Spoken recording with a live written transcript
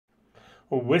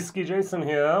WhiskyJason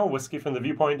here, whiskey from the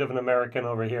viewpoint of an American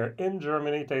over here in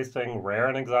Germany, tasting rare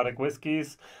and exotic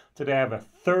whiskeys. Today I have a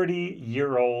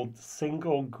 30-year-old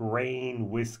single grain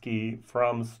whiskey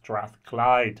from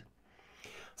Strathclyde.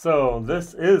 So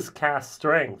this is cask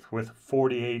strength with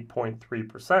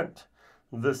 48.3%.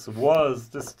 This was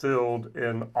distilled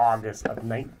in August of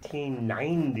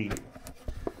 1990.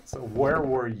 So where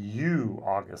were you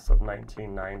August of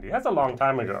 1990? That's a long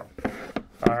time ago.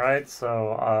 All right,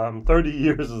 so 30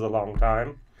 years is a long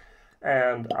time.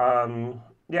 And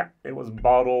yeah, it was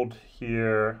bottled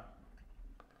here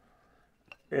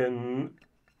in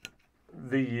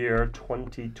the year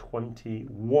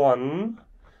 2021,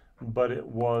 but it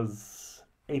was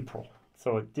April.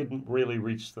 So it didn't really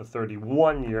reach the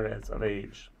 31 years of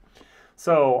age.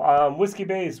 So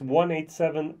Whiskybase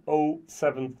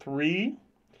 187073,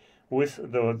 with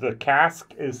the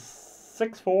cask is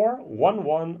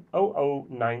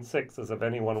 64110096, as if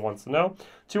anyone wants to know.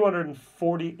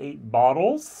 248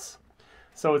 bottles.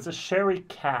 So it's a sherry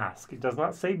cask. It does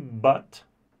not say but.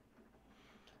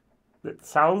 It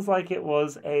sounds like it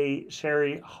was a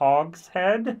sherry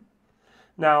hogshead.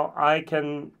 Now I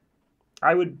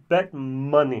would bet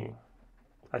money.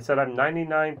 I said I'm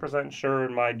 99% sure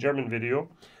in my German video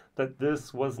that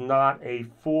this was not a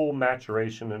full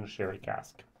maturation in a sherry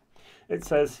cask. It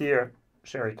says here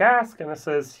sherry cask, and it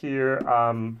says here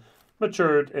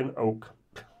matured in oak,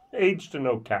 aged in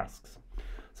oak casks.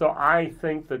 So I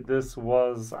think that this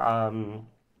was a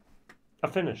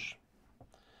finish.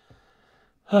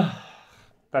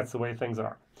 That's the way things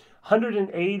are.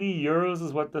 180 euros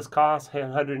is what this costs.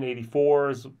 184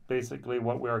 is basically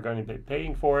what we are going to be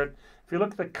paying for it. If you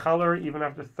look at the color, even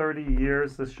after 30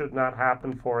 years, this should not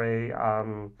happen for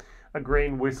a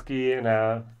grain whiskey in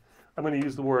a, I'm going to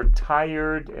use the word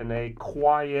tired, in a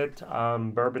quiet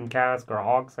bourbon cask or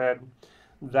hogshead.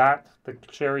 That the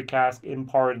sherry cask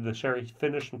imparted, the sherry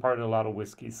finish imparted a lot of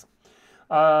whiskeys.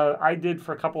 I did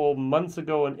for a couple months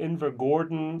ago an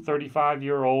Invergordon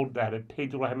 35-year-old that had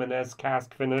Pedro Jimenez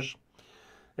cask finish.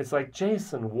 It's like,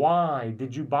 Jason, why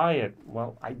did you buy it?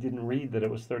 Well, I didn't read that it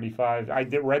was 35. I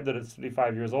read that it's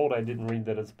 35 years old. I didn't read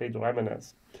that it's Pedro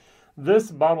Jimenez.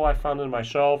 This bottle I found in my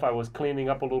shelf. I was cleaning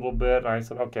up a little bit. I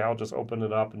said, okay, I'll just open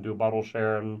it up and do a bottle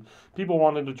share. And people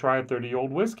wanted to try a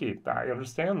 30-year-old whiskey. I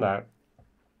understand that.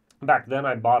 Back then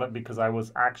I bought it because I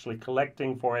was actually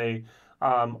collecting for a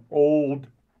old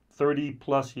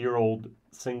 30-plus-year-old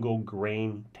single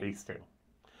grain tasting.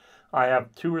 I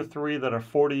have 2 or 3 that are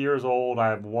 40 years old. I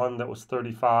have one that was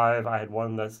 35. I had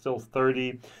one that's still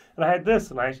 30. And I had this,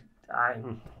 and I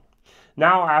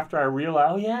now, after I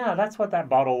realized, oh yeah, that's what that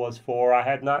bottle was for. I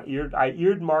had not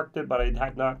earmarked it, but I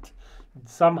had not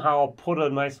somehow put a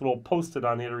nice little post-it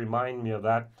on it to remind me of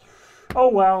that. Oh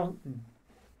well,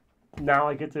 now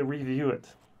I get to review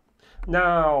it.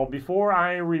 Now, before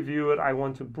I review it, I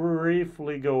want to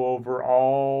briefly go over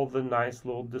all the nice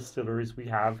little distilleries we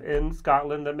have in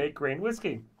Scotland that make grain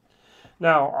whiskey.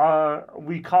 Now,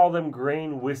 we call them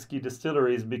grain whiskey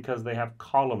distilleries because they have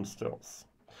column stills.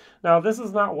 Now, this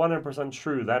is not 100%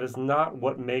 true. That is not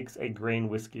what makes a grain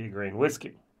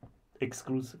whiskey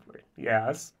exclusively.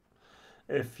 Yes.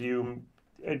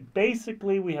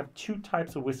 Basically, we have 2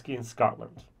 types of whiskey in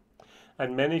Scotland.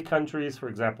 And many countries, for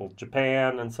example,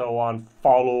 Japan and so on,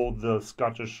 follow the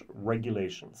Scottish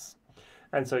regulations.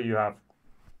 And so you have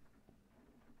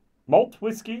malt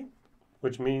whiskey,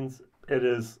 which means it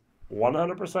is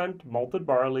 100% malted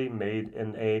barley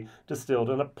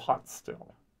distilled in a pot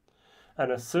still. And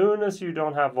as soon as you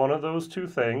don't have one of those 2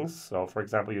 things, so for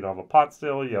example, you don't have a pot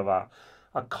still, you have a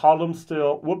column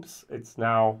still, whoops, it's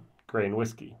now grain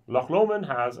whiskey. Loch Lomond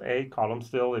has a column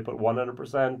still. They put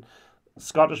 100%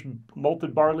 Scottish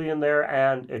malted barley in there,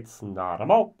 and it's not a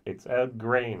malt, it's a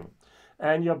grain.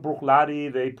 And you have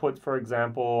Bruichladdich, they put, for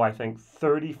example, I think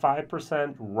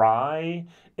 35% rye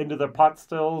into their pot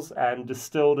stills and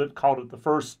distilled it, called it the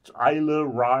first Islay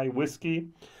rye whiskey.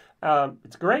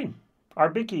 It's grain.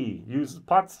 Arbiki uses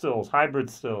pot stills, hybrid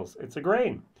stills. It's a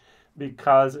grain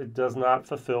because it does not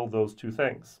fulfill those 2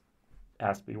 things. It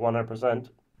has to be 100%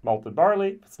 malted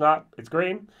barley. If it's not, it's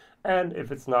grain. And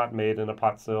if it's not made in a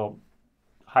pot still,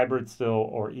 hybrid still,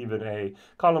 or even a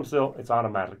column still, it's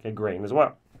automatically a grain as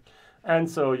well. And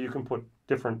so you can put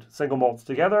different single malts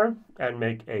together and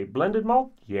make a blended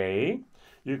malt. Yay.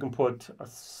 You can put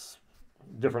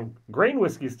different grain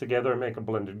whiskeys together and make a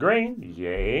blended grain.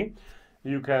 Yay.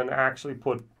 You can actually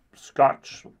put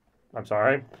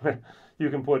you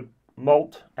can put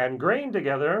malt and grain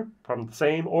together from the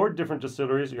same or different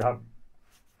distilleries. You have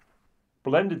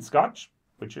blended Scotch,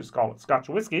 which is called Scotch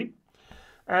whiskey.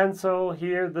 And so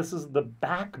here, this is the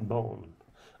backbone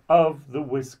of the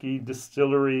whiskey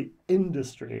distillery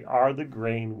industry are the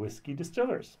grain whiskey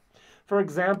distillers. For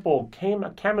example,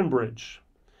 Camenbridge,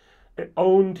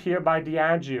 owned here by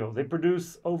Diageo. They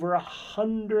produce over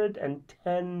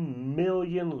 110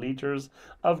 million liters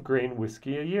of grain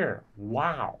whiskey a year.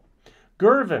 Wow.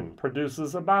 Girvan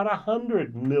produces about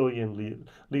 100 million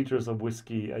liters of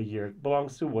whiskey a year. It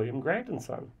belongs to William Grant &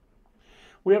 Son.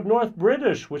 We have North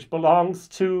British, which belongs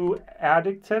to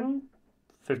Addington,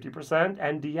 50%,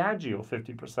 and Diageo,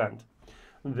 50%.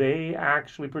 They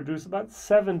actually produce about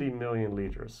 70 million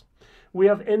liters. We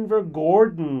have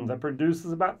Invergordon that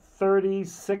produces about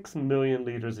 36 million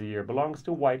liters a year. Belongs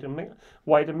to White and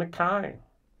Mackay,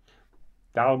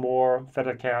 Dalmore,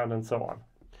 Fettercan, and so on.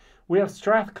 We have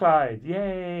Strathclyde,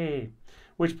 yay,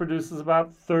 which produces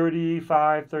about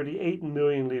 38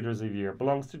 million liters a year.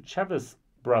 Belongs to Chevis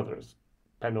Brothers,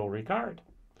 Pernod Ricard.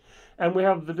 And we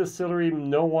have the distillery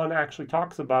no one actually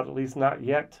talks about, at least not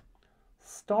yet,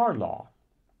 Starlaw.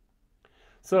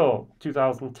 So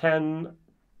 2010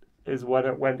 is when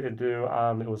it went into,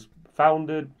 it was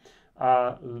founded,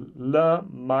 Le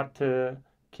Matecaise.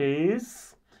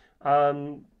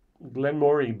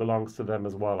 Glenmorangie belongs to them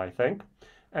as well, I think.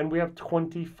 And we have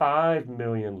 25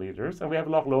 million liters. And we have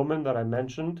Loch Lomond that I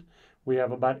mentioned. We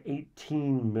have about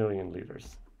 18 million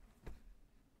liters.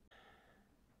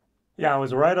 Yeah, I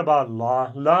was right about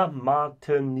La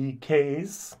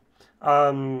Martiniquaise.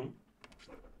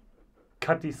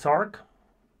 Cutty Sark,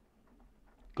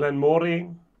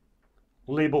 Glenmorangie,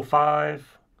 Label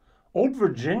 5, Old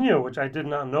Virginia, which I did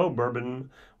not know, bourbon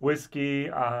whiskey,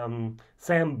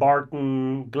 Sam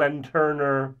Barton, Glen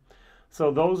Turner. So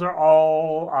those are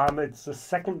all, it's the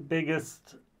second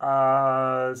biggest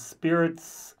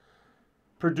spirits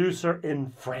producer in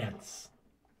France.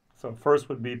 So first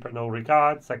would be Pernod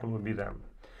Ricard, second would be them.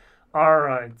 All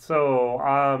right, so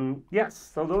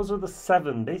yes, so those are the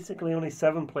 7. Basically only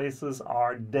 7 places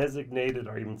are designated,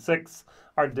 or even 6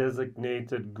 are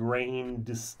designated grain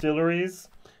distilleries.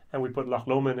 And we put Loch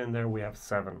Lomond in there, we have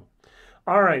 7.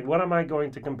 All right, what am I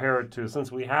going to compare it to?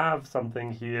 Since we have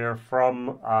something here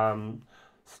from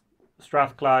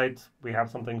Strathclyde, we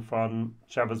have something from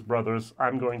Chevis Brothers,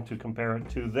 I'm going to compare it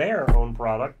to their own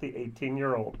product, the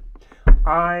 18-year-old.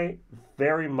 I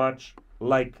very much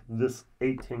like this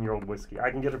 18-year-old whiskey. I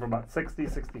can get it for about 60,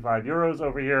 65 euros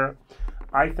over here.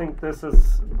 I think this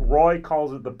is, Roy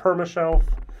calls it the perma-shelf.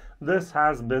 This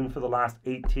has been for the last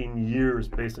 18 years,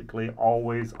 basically,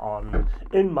 always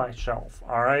in my shelf,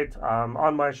 all right?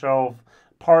 On my shelf,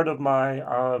 part of my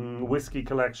whiskey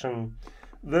collection.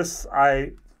 This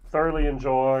I thoroughly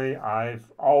enjoy.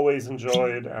 I've always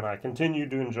enjoyed, and I continue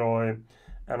to enjoy.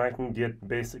 And I can get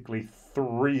basically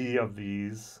 3 of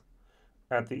these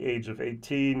at the age of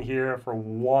 18 here for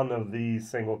one of these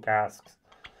single casks.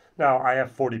 Now, I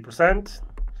have 40%.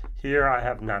 Here I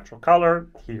have natural color.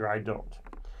 Here I don't.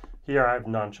 Here I have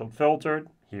non-chilled filtered.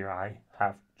 Here I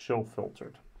have chill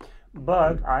filtered.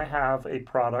 But I have a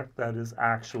product that is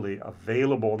actually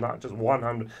available, not just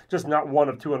not one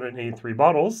of 283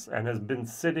 bottles, and has been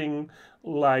sitting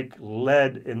like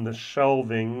lead in the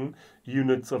shelving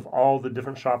units of all the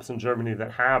different shops in Germany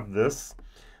that have this.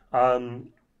 No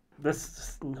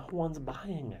one's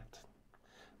buying it.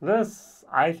 This,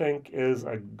 I think, is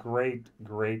a great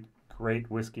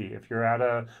whiskey. If you're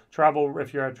at travel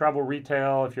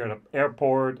retail, if you're at an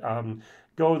airport,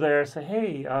 go there, say,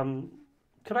 hey,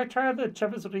 could I try the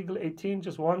Chevis Regal 18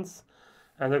 just once?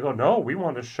 And they go, no, we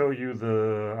want to show you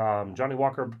the Johnny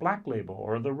Walker Black Label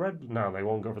or the red. No, they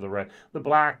won't go for the red. The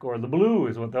black or the blue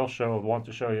is what they'll want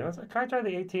to show you. I was like, can I try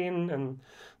the 18? And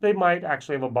they might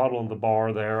actually have a bottle in the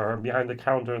bar there or behind the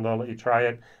counter, and they'll let you try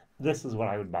it. This is what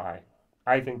I would buy.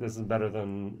 I think this is better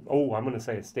than, I'm going to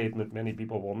say a statement many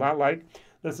people will not like.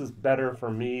 This is better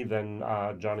for me than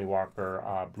Johnny Walker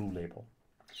Blue Label.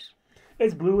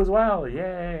 It's blue as well.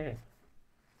 Yay.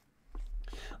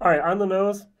 All right, on the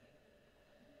nose,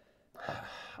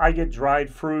 I get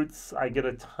dried fruits. I get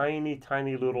a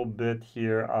tiny little bit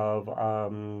here of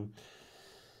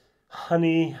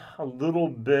honey, a little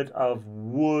bit of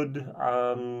wood.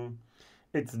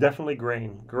 It's definitely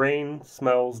grain. Grain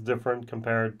smells different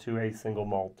compared to a single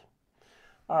malt.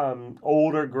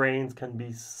 Older grains can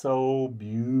be so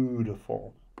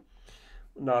beautiful.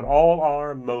 Not all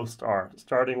are, most are.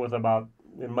 Starting with about,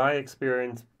 in my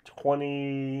experience,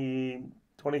 20,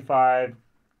 25,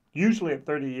 usually at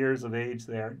 30 years of age,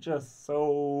 they are just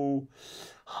so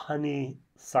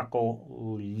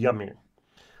honeysuckle yummy.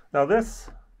 Now this,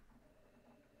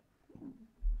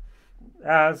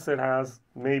 as it has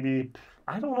maybe,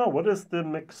 I don't know, what is the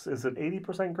mix? Is it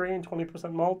 80% grain,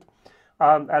 20% malt?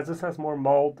 As this has more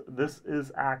malt, this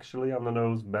is actually on the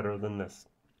nose better than this.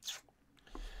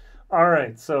 All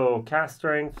right, so cask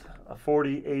strength,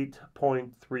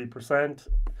 48.3%.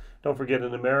 Don't forget,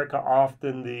 in America,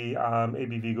 often the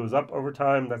ABV goes up over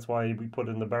time. That's why we put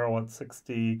in the barrel at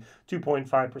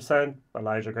 62.5%.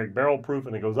 Elijah Craig barrel proof,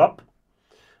 and it goes up.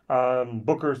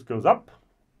 Booker's goes up.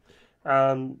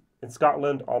 In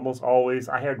Scotland, almost always.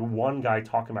 I heard one guy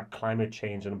talking about climate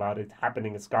change and about it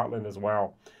happening in Scotland as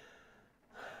well.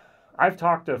 I've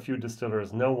talked to a few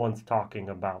distillers. No one's talking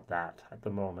about that at the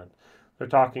moment. They're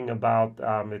talking about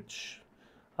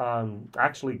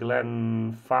actually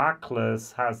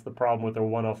Glenfarclas has the problem with their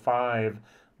 105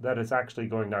 that it's actually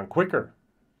going down quicker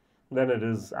than it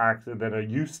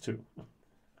used to.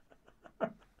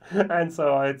 And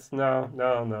so it's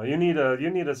no. You need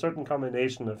a certain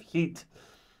combination of heat,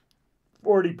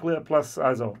 40 plus,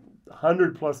 also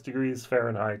 100 plus degrees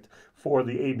Fahrenheit for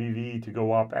the ABV to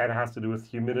go up, and it has to do with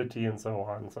humidity and so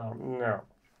on. So no.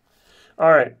 All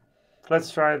right,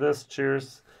 let's try this.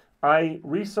 Cheers. I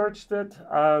researched it.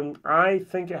 I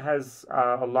think it has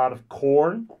a lot of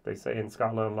corn. They say in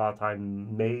Scotland a lot of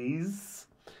time maize.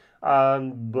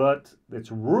 But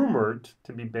it's rumored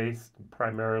to be based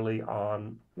primarily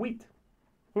on wheat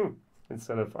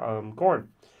instead of corn.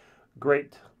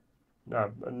 Great.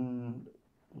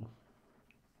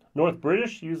 North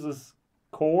British uses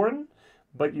corn,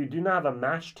 but you do not have a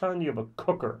mash tun, you have a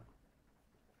cooker.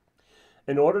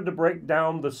 In order to break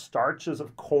down the starches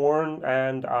of corn,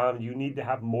 and you need to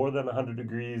have more than 100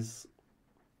 degrees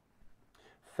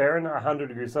Fahrenheit, 100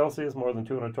 degrees Celsius, more than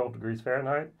 212 degrees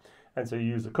Fahrenheit. And so you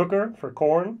use a cooker for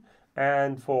corn,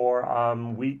 and for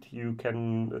wheat, you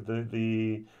can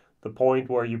the point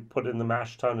where you put in the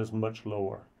mash tun is much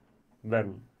lower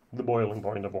than the boiling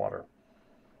point of water.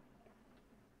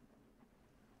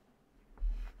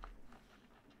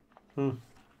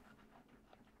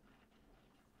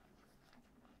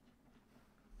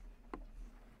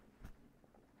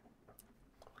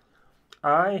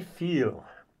 I feel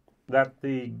that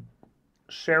the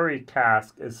sherry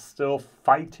cask is still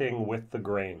fighting with the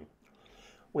grain.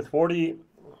 With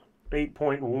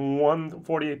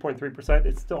 48.3%,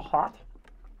 it's still hot.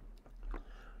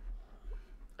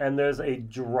 And there's a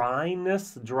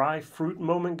dry fruit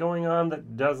moment going on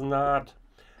that does not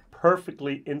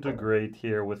perfectly integrate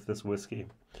here with this whiskey.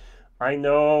 I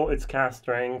know it's cask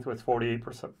strength with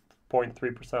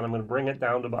 48.3%. I'm going to bring it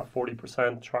down to about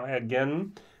 40%, try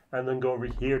again, and then go over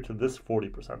here to this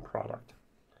 40% product.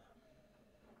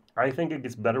 I think it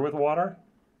gets better with water.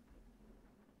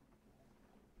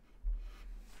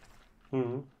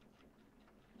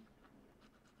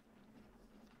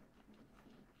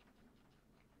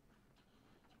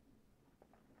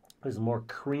 There's more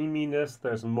creaminess.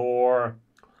 There's more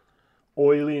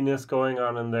oiliness going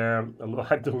on in there.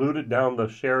 I diluted down the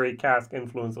sherry cask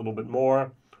influence a little bit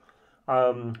more.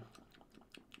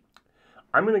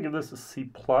 I'm going to give this a C+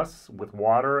 with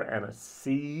water and a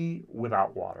C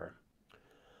without water.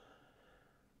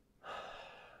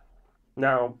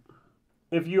 Now,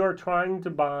 if you are trying to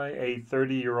buy a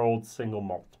 30-year-old single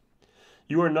malt,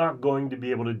 you are not going to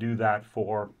be able to do that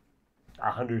for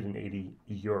 180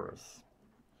 euros.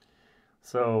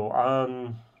 So,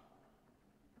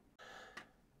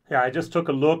 yeah, I just took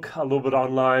a look a little bit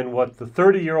online what the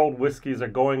 30-year-old whiskeys are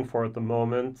going for at the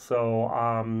moment. So,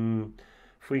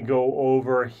 if we go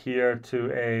over here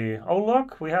to oh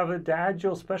look, we have a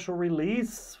Diageo special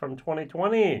release from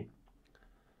 2020.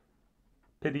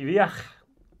 Pidiviach,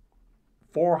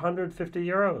 450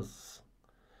 euros.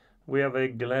 We have a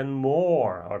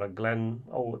Glenmore, or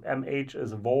MH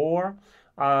is Vor,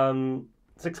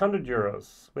 600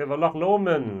 euros. We have a Loch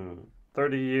Lomond,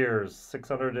 30 years,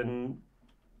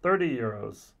 630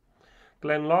 euros.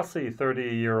 Glenlossie,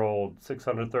 30-year-old,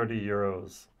 630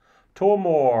 euros.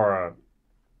 Tullamore,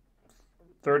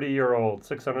 30-year-old,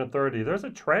 630. There's a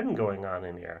trend going on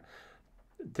in here.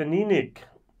 Teninik,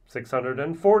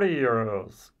 640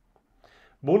 euros.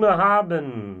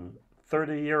 Bunnahabhain,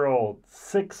 30-year-old,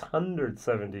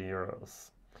 670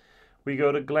 euros. We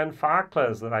go to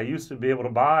Glenfarclas that I used to be able to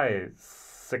buy,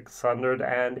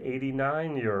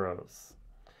 689 euros.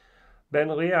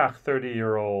 Benriach,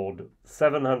 30-year-old,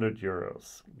 700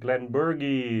 euros.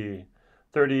 Glenburgie,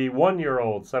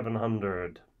 31-year-old,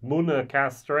 700. Muna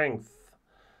cask strength,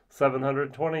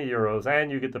 720 euros,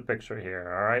 and you get the picture here.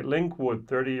 All right, Linkwood,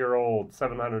 30-year-old,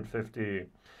 750.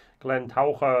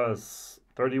 Glentauchers,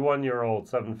 31-year-old,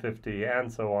 750,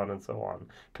 and so on and so on.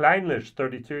 Kleinlich,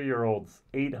 32-year-olds,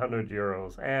 800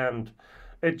 euros, and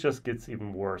it just gets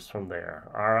even worse from there.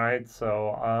 All right,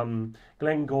 so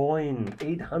Glengoyne,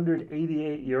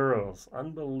 888 euros,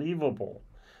 unbelievable.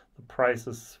 The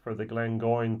prices for the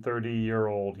Glengoyne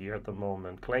 30-year-old here at the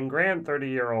moment. Glengrant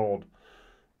 30-year-old,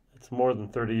 It's more than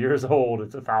 30 years old.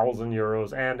 It's 1,000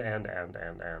 euros and.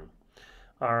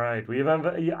 All right,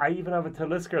 I even have a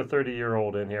Talisker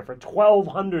 30-year-old in here for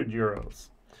 1,200 euros.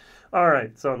 All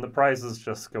right, so and the prices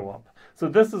just go up. So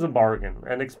this is a bargain,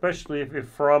 and especially if you're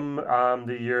from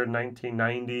the year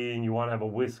 1990 and you want to have a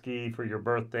whiskey for your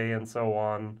birthday and so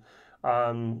on.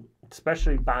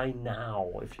 Especially buy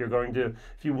now. If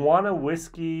you want a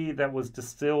whiskey that was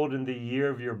distilled in the year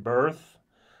of your birth,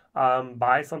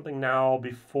 buy something now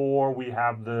before we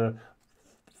have the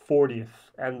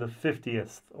 40th and the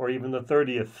 50th or even the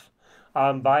 30th.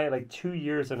 Buy it like 2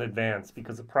 years in advance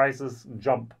because the prices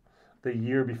jump the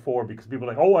year before because people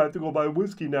are like, oh, I have to go buy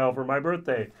whiskey now for my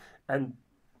birthday. And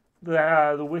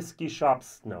the whiskey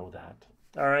shops know that.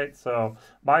 All right, so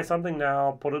buy something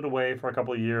now, put it away for a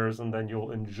couple of years, and then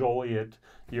you'll enjoy it.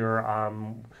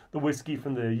 The whiskey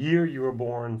from the year you were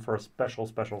born for a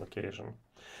special occasion.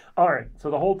 All right, so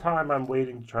the whole time I'm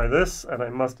waiting to try this, and I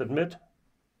must admit,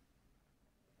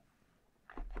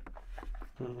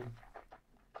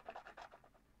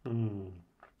 and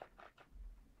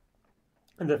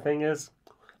the thing is,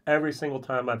 every single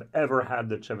time I've ever had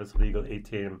the Chivas Legal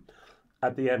 18,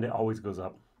 at the end it always goes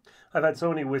up. I've had so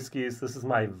many whiskeys. This is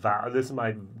my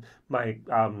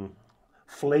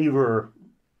flavor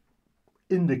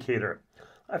indicator.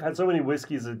 I've had so many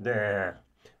whiskeys that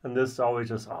and this always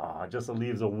just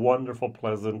leaves a wonderful,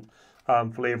 pleasant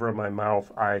flavor in my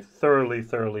mouth. I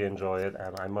thoroughly enjoy it,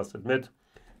 and I must admit,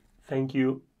 thank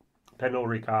you, Pernod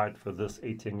Ricard, for this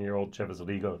 18-year-old Chivas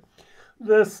Legal.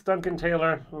 This Duncan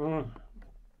Taylor,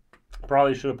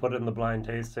 probably should have put it in the blind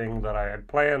tasting that I had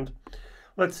planned.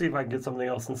 Let's see if I can get something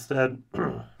else instead.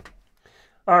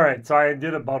 All right, so I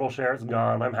did a bottle share. It's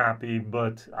gone. I'm happy,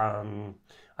 but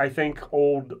I think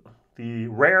the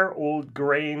Rare Auld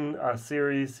Grain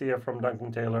series here from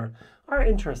Duncan Taylor are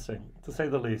interesting, to say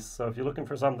the least. So if you're looking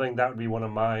for something, that would be one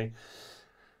of my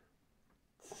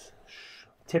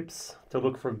tips to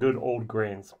look for good old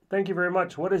grains. Thank you very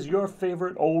much. What is your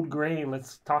favorite old grain?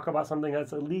 Let's talk about something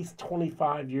that's at least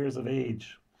 25 years of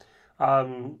age.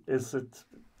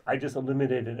 I just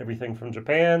eliminated everything from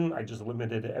Japan. I just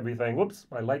eliminated everything. Whoops,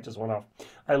 my light just went off.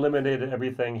 I eliminated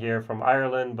everything here from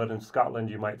Ireland, but in Scotland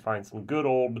you might find some good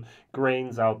old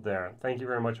grains out there. Thank you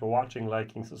very much for watching,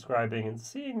 liking, subscribing, and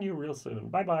seeing you real soon.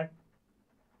 Bye-bye.